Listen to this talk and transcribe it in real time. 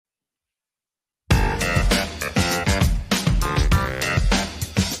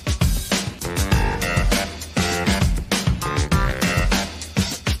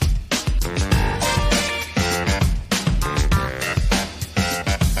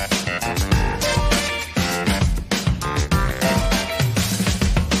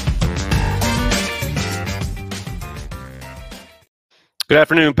Good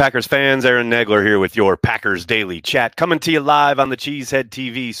afternoon, Packers fans. Aaron Nagler here with your Packers Daily Chat, coming to you live on the Cheesehead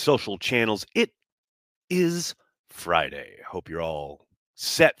TV social channels. It is Friday. Hope you're all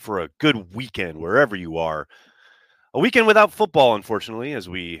set for a good weekend wherever you are. A weekend without football, unfortunately, as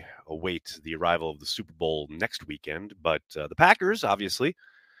we await the arrival of the Super Bowl next weekend. But the Packers, obviously,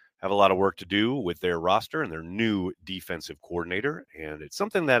 have a lot of work to do with their roster and their new defensive coordinator. And it's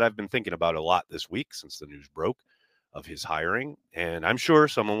something that I've been thinking about a lot this week since the news broke of his hiring. And I'm sure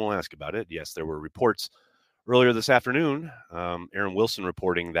someone will ask about it. Yes, there were reports earlier this afternoon, Aaron Wilson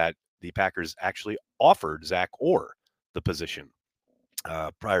reporting that the Packers actually offered Zach Orr the position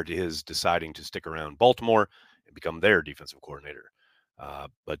prior to his deciding to stick around Baltimore and become their defensive coordinator.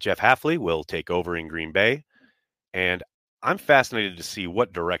 But Jeff Hafley will take over in Green Bay. And I'm fascinated to see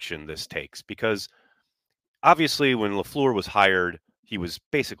what direction this takes, because obviously when LaFleur was hired, he was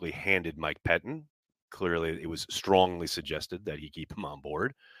basically handed Mike Pettin. Clearly, it was strongly suggested that he keep him on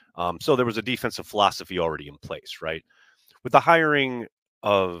board. So there was a defensive philosophy already in place, right? With the hiring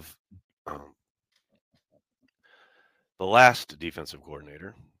of the last defensive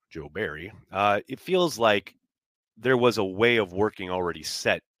coordinator, Joe Barry, it feels like there was a way of working already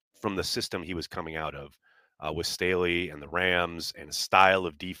set from the system he was coming out of with Staley and the Rams, and a style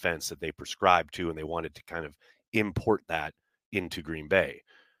of defense that they prescribed to, and they wanted to kind of import that into Green Bay.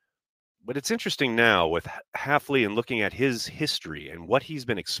 But it's interesting now with Hafley and looking at his history and what he's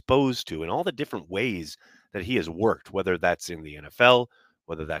been exposed to and all the different ways that he has worked, whether that's in the NFL,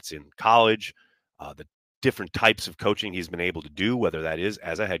 whether that's in college, the different types of coaching he's been able to do, whether that is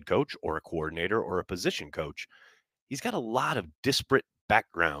as a head coach or a coordinator or a position coach. He's got a lot of disparate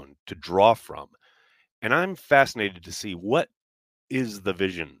background to draw from. And I'm fascinated to see what is the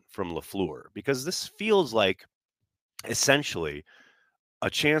vision from LaFleur, because this feels like essentially a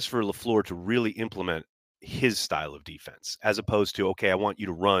chance for LaFleur to really implement his style of defense, as opposed to, okay, I want you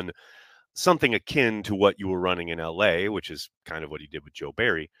to run something akin to what you were running in LA, which is kind of what he did with Joe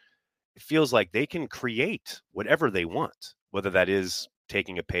Barry. It feels like they can create whatever they want, whether that is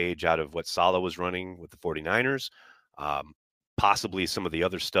taking a page out of what Saleh was running with the 49ers, possibly some of the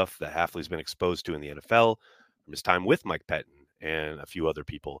other stuff that Hafley's been exposed to in the NFL from his time with Mike Pettin and a few other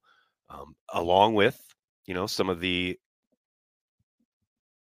people, along with, some of the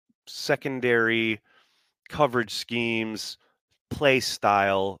secondary coverage schemes, play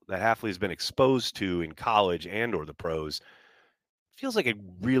style that Hafley's been exposed to in college and or the pros. Feels like a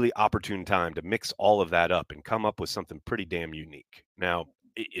really opportune time to mix all of that up and come up with something pretty damn unique. Now,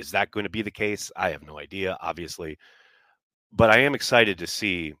 is that going to be the case? I have no idea, obviously. But I am excited to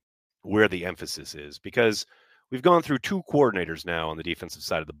see where the emphasis is, because we've gone through two coordinators now on the defensive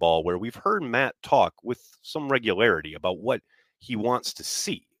side of the ball where we've heard Matt talk with some regularity about what he wants to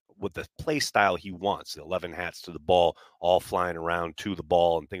see, what the play style he wants, the 11 hats to the ball, all flying around to the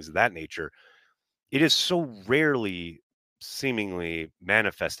ball and things of that nature. It is so rarely seemingly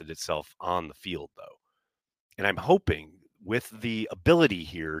manifested itself on the field, though. And I'm hoping with the ability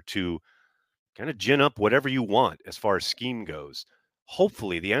here to kind of gin up whatever you want as far as scheme goes,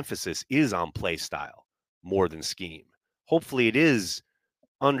 hopefully the emphasis is on play style more than scheme. Hopefully it is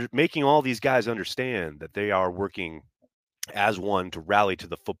making all these guys understand that they are working as one to rally to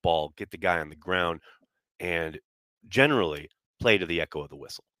the football, get the guy on the ground, and generally play to the echo of the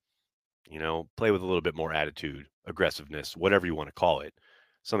whistle. Play with a little bit more attitude, aggressiveness, whatever you want to call it.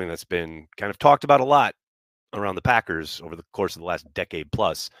 Something that's been kind of talked about a lot around the Packers over the course of the last decade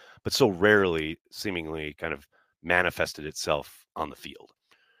plus, but so rarely seemingly kind of manifested itself on the field.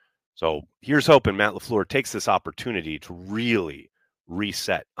 So here's hoping Matt LaFleur takes this opportunity to really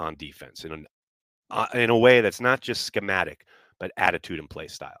reset on defense in a way that's not just schematic, but attitude and play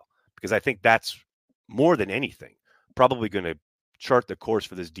style. Because I think that's more than anything probably going to chart the course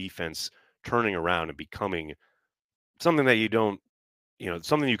for this defense turning around and becoming something that you don't,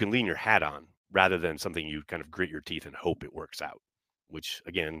 something you can lean your hat on rather than something you kind of grit your teeth and hope it works out, which,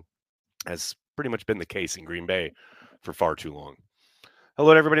 again, has pretty much been the case in Green Bay for far too long.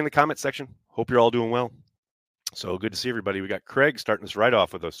 Hello to everybody in the comment section. Hope you're all doing well. So good to see everybody. We got Craig starting us right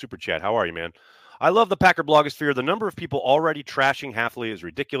off with a super chat. How are you, man? I love the Packer blogosphere. The number of people already trashing Hafley is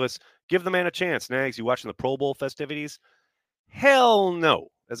ridiculous. Give the man a chance. Nags, you watching the Pro Bowl festivities? Hell no.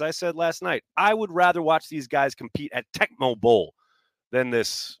 As I said last night, I would rather watch these guys compete at Tecmo Bowl than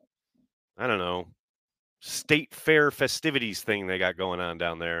this, I don't know, state fair festivities thing they got going on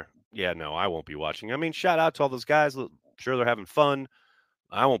down there. Yeah, no, I won't be watching. I mean, shout out to all those guys. I'm sure they're having fun.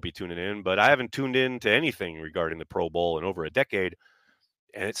 I won't be tuning in, but I haven't tuned in to anything regarding the Pro Bowl in over a decade,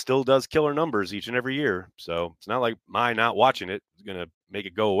 and it still does killer numbers each and every year. So it's not like my not watching it is going to make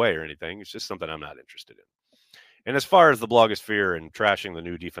it go away or anything. It's just something I'm not interested in. And as far as the blogosphere and trashing the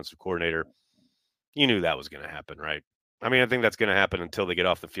new defensive coordinator, you knew that was going to happen, right? I mean, I think that's going to happen until they get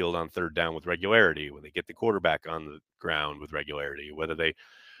off the field on third down with regularity, when they get the quarterback on the ground with regularity, whether they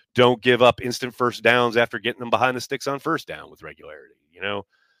don't give up instant first downs after getting them behind the sticks on first down with regularity.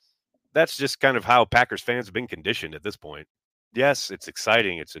 That's just kind of how Packers fans have been conditioned at this point. Yes, it's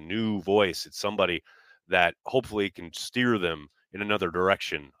exciting. It's a new voice. It's somebody that hopefully can steer them in another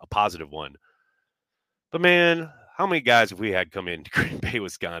direction, a positive one. But man, how many guys have we had come into Green Bay,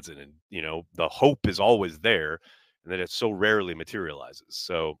 Wisconsin, and the hope is always there, and that it so rarely materializes.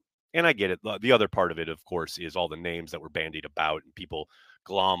 So, and I get it. The other part of it, of course, is all the names that were bandied about, and people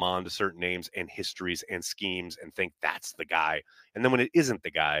glom on to certain names and histories and schemes and think that's the guy. And then when it isn't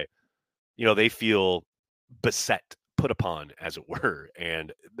the guy, they feel beset, put upon, as it were,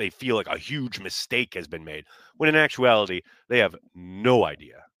 and they feel like a huge mistake has been made, when in actuality, they have no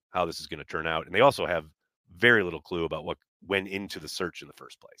idea how this is going to turn out. And they also have very little clue about what went into the search in the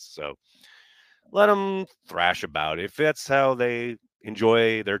first place. So let them thrash about it. If that's how they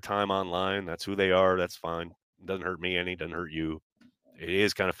enjoy their time online, that's who they are, that's fine. It doesn't hurt me any, doesn't hurt you. It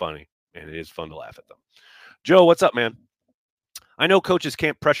is kind of funny, and it is fun to laugh at them. Joe, what's up, man? I know coaches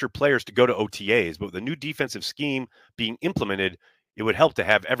can't pressure players to go to OTAs, but with the new defensive scheme being implemented, it would help to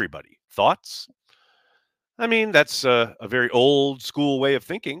have everybody. Thoughts? I mean, that's a very old school way of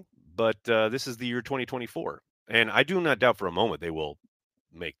thinking, but this is the year 2024. And I do not doubt for a moment they will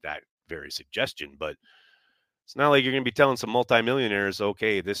make that very suggestion, but it's not like you're going to be telling some multimillionaires,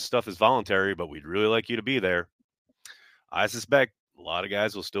 okay, this stuff is voluntary, but we'd really like you to be there. I suspect a lot of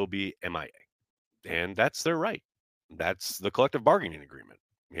guys will still be MIA, and that's their right. That's the collective bargaining agreement,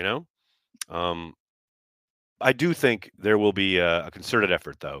 you know? I do think there will be a concerted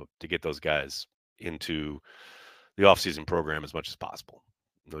effort, though, to get those guys into the offseason program as much as possible.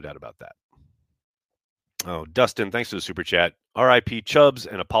 No doubt about that. Oh, Dustin, thanks for the super chat. RIP Chubbs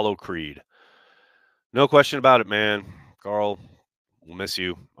and Apollo Creed. No question about it, man. Carl, we'll miss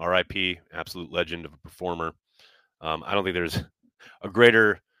you. RIP, absolute legend of a performer. I don't think there's a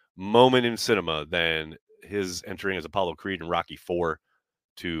greater moment in cinema than his entering as Apollo Creed in Rocky IV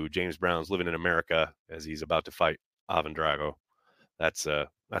to James Brown's Living in America as he's about to fight Ivan Drago. That's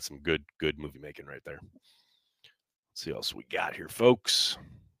some good movie making right there. Let's see what else we got here, folks.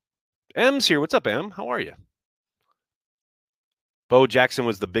 M's here. What's up, M? How are you? Bo Jackson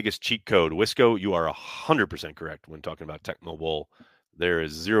was the biggest cheat code. Wisco, you are 100% correct when talking about Tecmo Bowl. There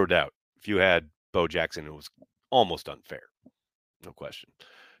is zero doubt. If you had Bo Jackson, it was almost unfair. No question.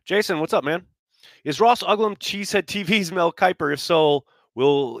 Jason, what's up, man? Is Ross Uglum Cheesehead TV's Mel Kiper? If so,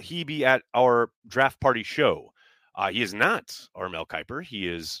 will he be at our draft party show? He is not our Mel Kiper. He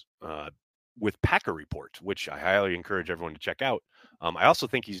is with Packer Report, which I highly encourage everyone to check out. I also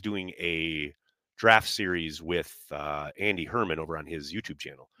think he's doing a draft series with Andy Herman over on his YouTube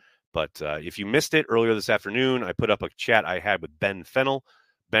channel. But if you missed it earlier this afternoon, I put up a chat I had with Ben Fennell.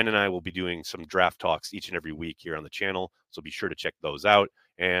 Ben and I will be doing some draft talks each and every week here on the channel, so be sure to check those out.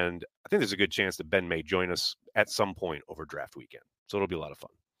 And I think there's a good chance that Ben may join us at some point over draft weekend. So it'll be a lot of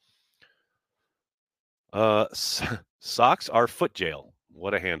fun. Socks are foot jail.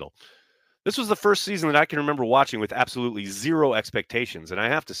 What a handle. This was the first season that I can remember watching with absolutely zero expectations. And I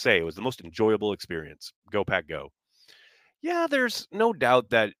have to say, it was the most enjoyable experience. Go Pack Go. Yeah, there's no doubt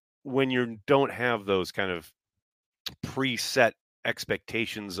that when you don't have those kind of preset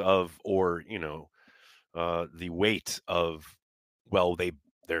expectations of, or, the weight of, well,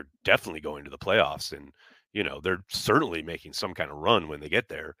 they're definitely going to the playoffs, and they're certainly making some kind of run when they get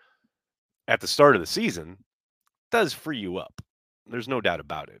there at the start of the season, does free you up. There's no doubt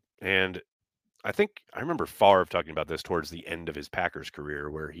about it. And I think I remember Favre talking about this towards the end of his Packers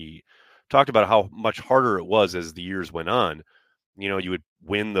career, where he talked about how much harder it was as the years went on. You would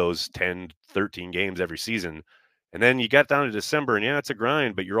win those 10, 13 games every season, and then you got down to December, and yeah, it's a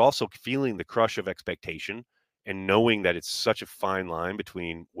grind, but you're also feeling the crush of expectation and knowing that it's such a fine line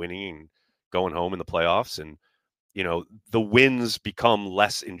between winning and going home in the playoffs. And, the wins become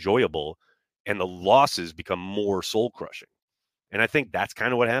less enjoyable and the losses become more soul crushing. And I think that's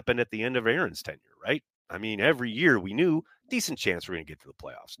kind of what happened at the end of Aaron's tenure, right? I mean, every year we knew decent chance we're going to get to the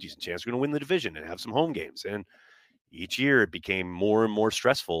playoffs, decent chance we're going to win the division and have some home games. And each year it became more and more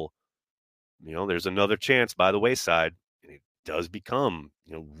stressful. There's another chance by the wayside, and it does become,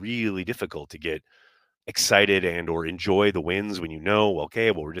 really difficult to get excited and or enjoy the wins when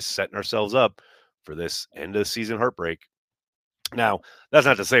okay, well, we're just setting ourselves up for this end of the season heartbreak. Now, that's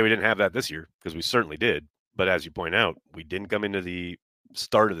not to say we didn't have that this year, because we certainly did. But as you point out, we didn't come into the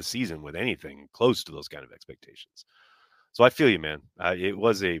start of the season with anything close to those kind of expectations. So I feel you, man. It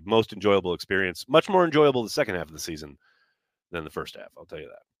was a most enjoyable experience, much more enjoyable the second half of the season than the first half. I'll tell you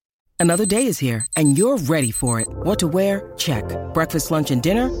that. Another day is here, and you're ready for it. What to wear? Check. Breakfast, lunch, and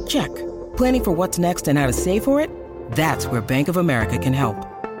dinner? Check. Planning for what's next and how to save for it? That's where Bank of America can help.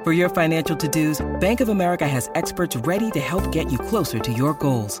 For your financial to-dos, Bank of America has experts ready to help get you closer to your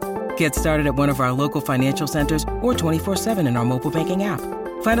goals. Get started at one of our local financial centers or 24/7 in our mobile banking app.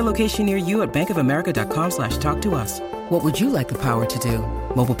 Find a location near you at bankofamerica.com/talktous. What would you like the power to do?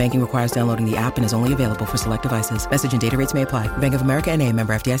 Mobile banking requires downloading the app and is only available for select devices. Message and data rates may apply. Bank of America N.A.,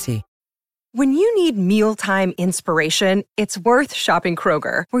 member FDIC. When you need mealtime inspiration, it's worth shopping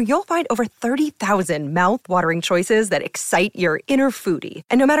Kroger, where you'll find over 30,000 mouth-watering choices that excite your inner foodie.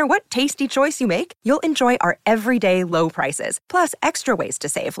 And no matter what tasty choice you make, you'll enjoy our everyday low prices, plus extra ways to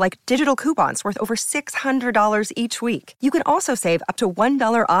save, like digital coupons worth over $600 each week. You can also save up to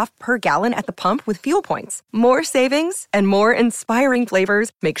 $1 off per gallon at the pump with fuel points. More savings and more inspiring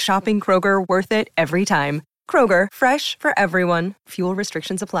flavors make shopping Kroger worth it every time. Kroger, fresh for everyone. Fuel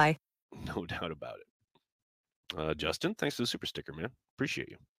restrictions apply. No doubt about it. Justin, thanks for the super sticker, man. Appreciate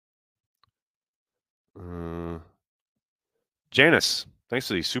you. Janice, thanks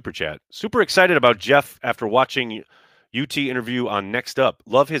for the super chat. Super excited about Jeff after watching UT interview on Next Up.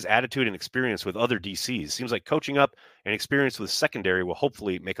 Love his attitude and experience with other DCs. Seems like coaching up and experience with secondary will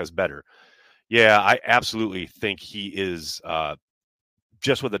hopefully make us better. Yeah, I absolutely think he is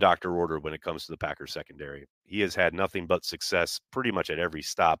just what the doctor ordered when it comes to the Packers secondary. He has had nothing but success pretty much at every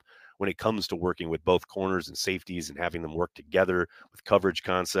stop when it comes to working with both corners and safeties and having them work together with coverage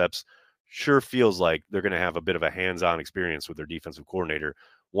concepts. Sure feels like they're going to have a bit of a hands-on experience with their defensive coordinator,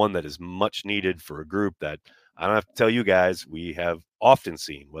 one that is much needed for a group that I don't have to tell you guys, we have often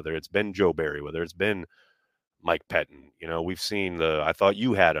seen, whether it's been Joe Barry, whether it's been Mike Pettin. You know, we've seen the I thought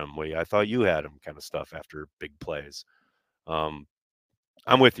you had him, I thought you had him kind of stuff after big plays.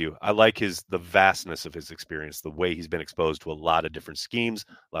 I'm with you. I like the vastness of his experience, the way he's been exposed to a lot of different schemes,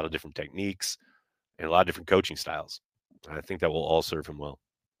 a lot of different techniques, and a lot of different coaching styles. I think that will all serve him well.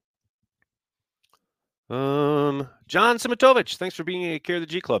 John Simitovich, thanks for being a Care the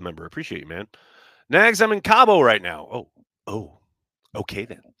G Club member. Appreciate you, man. Nags, I'm in Cabo right now. Oh, okay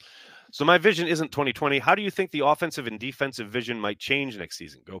then. So my vision isn't 2020. How do you think the offensive and defensive vision might change next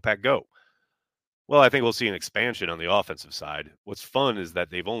season? Go Pack, go. Well, I think we'll see an expansion on the offensive side. What's fun is that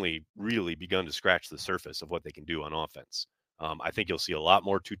they've only really begun to scratch the surface of what they can do on offense. I think you'll see a lot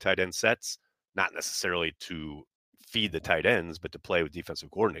more 2 tight end sets, not necessarily to feed the tight ends, but to play with defensive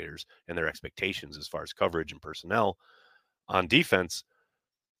coordinators and their expectations as far as coverage and personnel. On defense,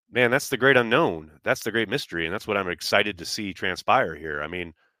 man, that's the great unknown. That's the great mystery, and that's what I'm excited to see transpire here. I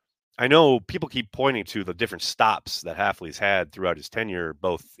mean, I know people keep pointing to the different stops that Hafley's had throughout his tenure,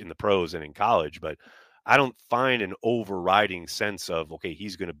 both in the pros and in college, but I don't find an overriding sense of, okay,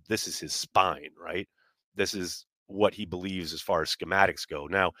 this is his spine, right? This is what he believes as far as schematics go.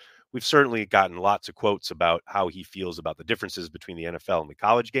 Now, we've certainly gotten lots of quotes about how he feels about the differences between the NFL and the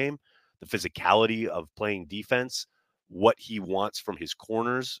college game, the physicality of playing defense, what he wants from his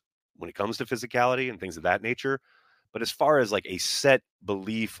corners when it comes to physicality and things of that nature. But as far as like a set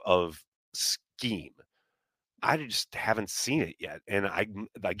belief of scheme, I just haven't seen it yet. And I'm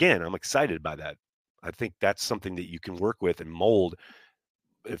excited by that. I think that's something that you can work with and mold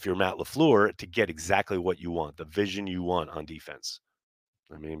if you're Matt LaFleur to get exactly what you want, the vision you want on defense.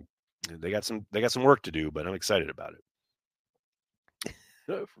 I mean, they got some work to do, but I'm excited about it.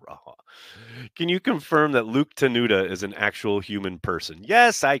 Can you confirm that Luke Tenuta is an actual human person?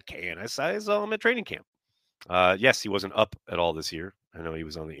 Yes, I can. I saw him at training camp. Yes, he wasn't up at all this year. I know he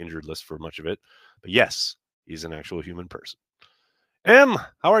was on the injured list for much of it, but yes, he's an actual human person. M,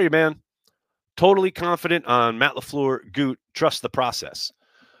 how are you, man? Totally confident on Matt LaFleur. Goot, trust the process.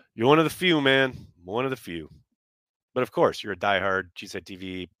 You're one of the few, man. One of the few. But of course, you're a diehard Cheesehead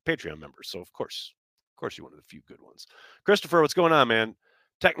TV Patreon member, so of course, you're one of the few good ones. Christopher, what's going on, man?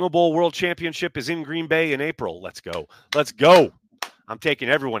 Techno Bowl World Championship is in Green Bay in April. Let's go. Let's go. I'm taking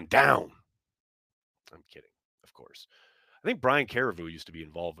everyone down. I'm kidding, of course. I think Brian Carriveau used to be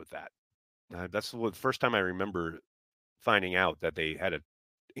involved with that. That's the first time I remember finding out that they had an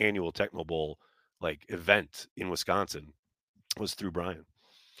annual Techno Bowl like event in Wisconsin was through Brian.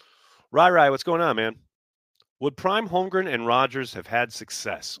 Rai, what's going on, man? Would Prime Holmgren and Rodgers have had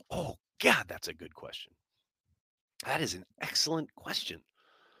success? Oh, God, that's a good question. That is an excellent question.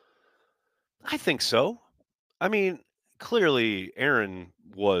 I think so. I mean, clearly Aaron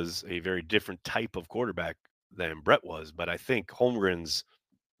was a very different type of quarterback than Brett was, but I think Holmgren's,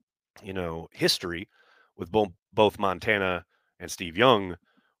 history with both Montana and Steve Young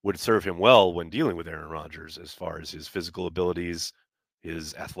would serve him well when dealing with Aaron Rodgers as far as his physical abilities,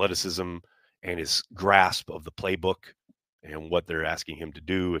 his athleticism, and his grasp of the playbook and what they're asking him to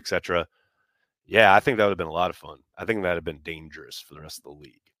do, etc. Yeah, I think that would have been a lot of fun. I think that would have been dangerous for the rest of the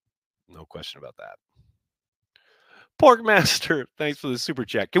league. No question about that. Porkmaster, thanks for the super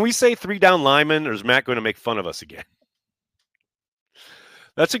chat. Can we say 3 down linemen, or is Matt going to make fun of us again?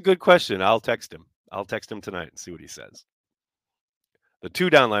 That's a good question. I'll text him. I'll text him tonight and see what he says. The 2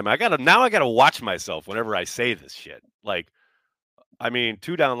 down linemen. I gotta watch myself whenever I say this shit. Like, I mean,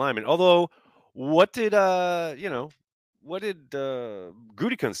 2 down linemen. Although, what did Gutekunst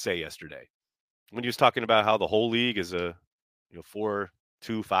say yesterday when he was talking about how the whole league is a 4-2-5?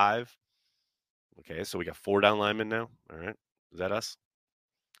 Okay, so we got 4 down linemen now. All right, is that us?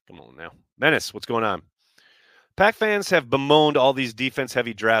 Come on now, Menace. What's going on? Pack fans have bemoaned all these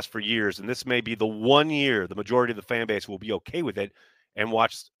defense-heavy drafts for years, and this may be the one year the majority of the fan base will be okay with it and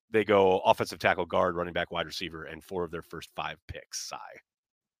watch they go offensive tackle, guard, running back, wide receiver, and 4 of their first 5 picks. Sigh.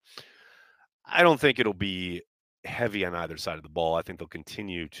 I don't think it'll be heavy on either side of the ball. I think they'll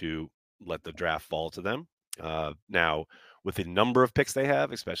continue to let the draft fall to them. Now, with the number of picks they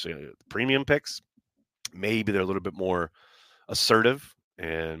have, especially the premium picks, maybe they're a little bit more assertive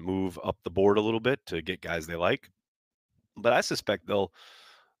and move up the board a little bit to get guys they like. But I suspect they'll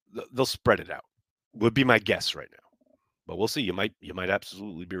spread it out. Would be my guess right now. But we'll see. You might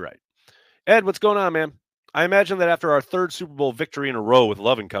absolutely be right. Ed, what's going on, man? I imagine that after our 3rd Super Bowl victory in a row with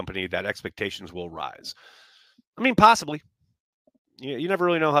Love and Company, that expectations will rise. I mean, possibly. You never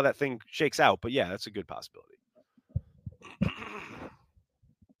really know how that thing shakes out, but yeah, that's a good possibility.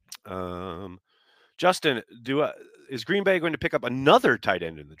 Justin, is Green Bay going to pick up another tight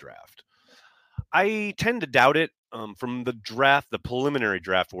end in the draft? I tend to doubt it. From the preliminary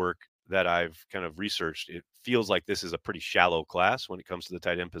draft work that I've kind of researched, it feels like this is a pretty shallow class when it comes to the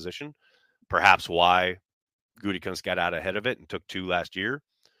tight end position. Perhaps why Gutekunst got out ahead of it and took 2 last year.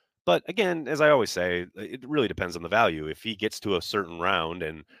 But again, as I always say, it really depends on the value. If he gets to a certain round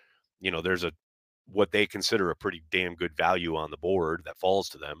and, there's what they consider a pretty damn good value on the board that falls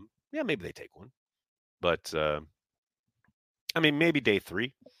to them, yeah, maybe they take one. But, maybe day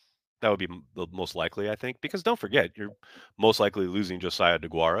 3. That would be the most likely, I think, because don't forget, you're most likely losing Josiah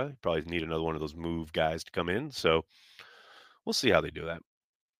DeGuara. You probably need another one of those move guys to come in. So we'll see how they do that.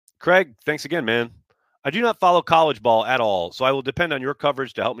 Craig, thanks again, man. I do not follow college ball at all, so I will depend on your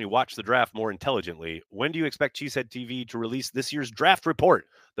coverage to help me watch the draft more intelligently. When do you expect Cheesehead TV to release this year's draft report?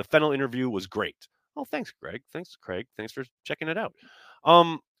 The Fennell interview was great. Oh, thanks, Greg. Thanks, Craig. Thanks for checking it out.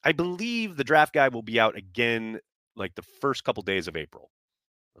 I believe the draft guide will be out again like the first couple days of April.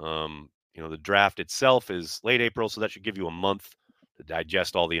 The draft itself is late April, so that should give you a month to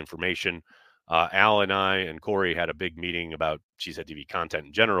digest all the information. Al and I and Corey had a big meeting about Cheesehead TV content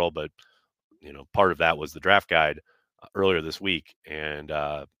in general, but part of that was the draft guide earlier this week, and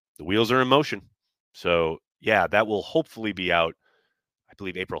the wheels are in motion. So yeah, that will hopefully be out, I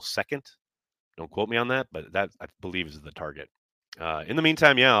believe, April 2nd. Don't quote me on that, but that I believe is the target. In the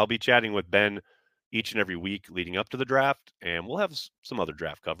meantime, yeah, I'll be chatting with Ben each and every week leading up to the draft, and we'll have some other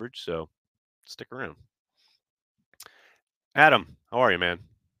draft coverage, so stick around. Adam, how are you, man?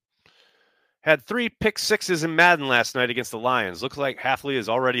 Had 3 pick sixes in Madden last night against the Lions. Looks like Hafley is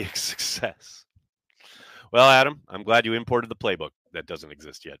already a success. Well, Adam, I'm glad you imported the playbook. That doesn't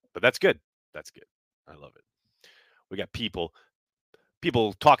exist yet, but that's good. That's good. I love it. We got people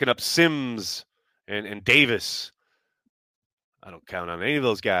talking up Sims and Davis. I don't count on any of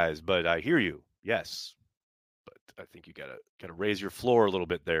those guys, but I hear you. Yes, but I think you gotta raise your floor a little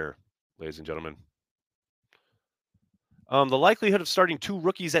bit there, ladies and gentlemen. The likelihood of starting 2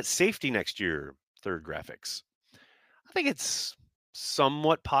 rookies at safety next year, third graphics. I think it's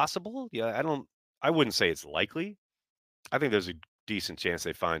somewhat possible. Yeah, I wouldn't say it's likely. I think there's a decent chance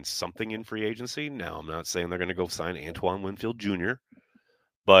they find something in free agency. Now, I'm not saying they're going to go sign Antoine Winfield Jr.,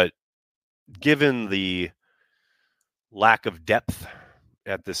 but given the lack of depth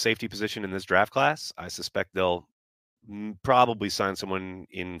at the safety position in this draft class, I suspect they'll probably sign someone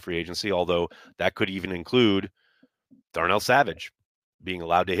in free agency, although that could even include Darnell Savage being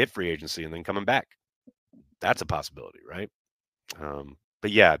allowed to hit free agency and then coming back. That's a possibility, right?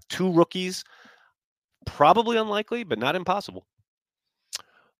 But yeah, 2 rookies, probably unlikely, but not impossible.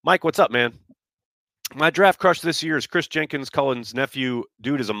 Mike, what's up, man? My draft crush this year is Chris Jenkins, Cullen's nephew.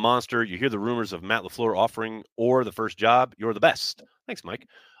 Dude is a monster. You hear the rumors of Matt LaFleur offering or the first job. You're the best. Thanks, Mike.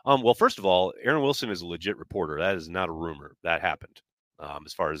 Well, first of all, Aaron Wilson is a legit reporter. That is not a rumor. That happened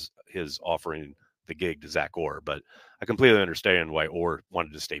as far as his offering the gig to Zach Orr. But I completely understand why Orr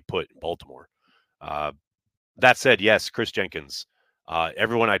wanted to stay put in Baltimore. That said, yes, Chris Jenkins.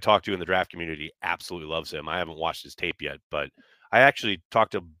 Everyone I talk to in the draft community absolutely loves him. I haven't watched his tape yet, but I actually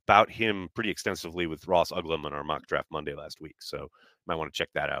talked about him pretty extensively with Ross Uglum on our Mock Draft Monday last week. So you might want to check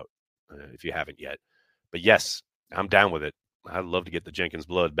that out if you haven't yet. But yes, I'm down with it. I'd love to get the Jenkins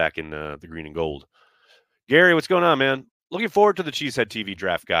blood back in the green and gold. Gary, what's going on, man? Looking forward to the Cheesehead TV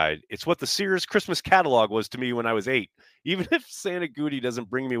draft guide. It's what the Sears Christmas catalog was to me when I was 8. Even if Santa Goody doesn't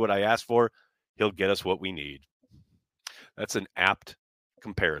bring me what I asked for, he'll get us what we need. That's an apt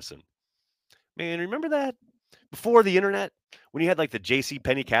comparison. Man, remember that? Before the internet, when you had like the J.C.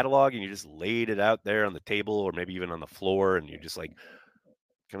 Penney catalog and you just laid it out there on the table or maybe even on the floor and you just like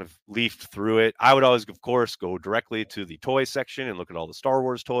kind of leafed through it. I would always, of course, go directly to the toy section and look at all the Star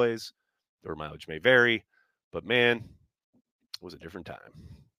Wars toys. Their mileage may vary, but man, it was a different time.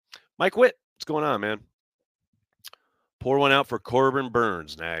 Mike Witt, what's going on, man? Pour one out for Corbin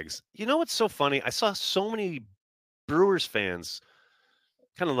Burns, Nags. You know what's so funny? I saw so many Brewers fans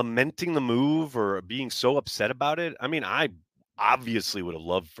kind of lamenting the move or being so upset about it. I mean, I obviously would have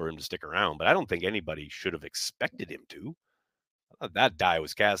loved for him to stick around, but I don't think anybody should have expected him to. That die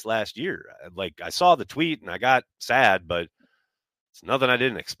was cast last year. Like, I saw the tweet and I got sad, but it's nothing I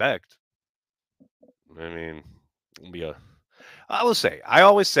didn't expect. I mean, it'll be I always say,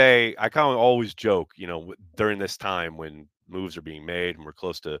 I kind of always joke, during this time when moves are being made and we're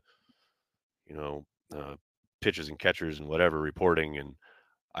close to, pitchers and catchers and whatever reporting. And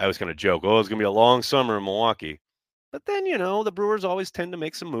I always kind of joke, it's going to be a long summer in Milwaukee. But then, the Brewers always tend to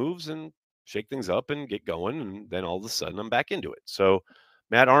make some moves and shake things up and get going. And then all of a sudden I'm back into it. So,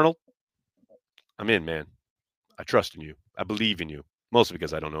 Matt Arnold, I'm in, man. I trust in you. I believe in you. Mostly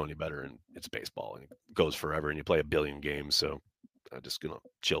because I don't know any better, and it's baseball, and it goes forever, and you play 1 billion games, so I'm just going to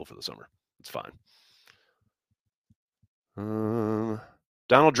chill for the summer. It's fine.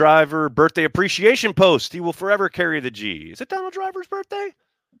 Donald Driver birthday appreciation post. He will forever carry the G. Is it Donald Driver's birthday?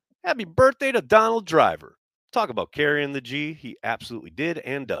 Happy birthday to Donald Driver. Talk about carrying the G. He absolutely did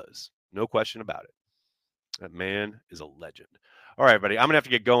and does. No question about it. That man is a legend. All right, buddy, I'm going to have to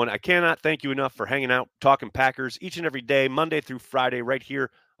get going. I cannot thank you enough for hanging out, talking Packers each and every day, Monday through Friday, right here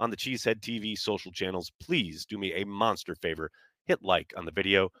on the Cheesehead TV social channels. Please do me a monster favor. Hit like on the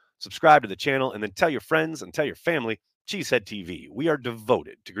video, subscribe to the channel, and then tell your friends and tell your family, Cheesehead TV. We are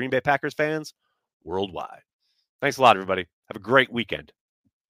devoted to Green Bay Packers fans worldwide. Thanks a lot, everybody. Have a great weekend.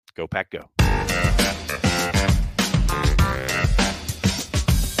 Go Pack Go.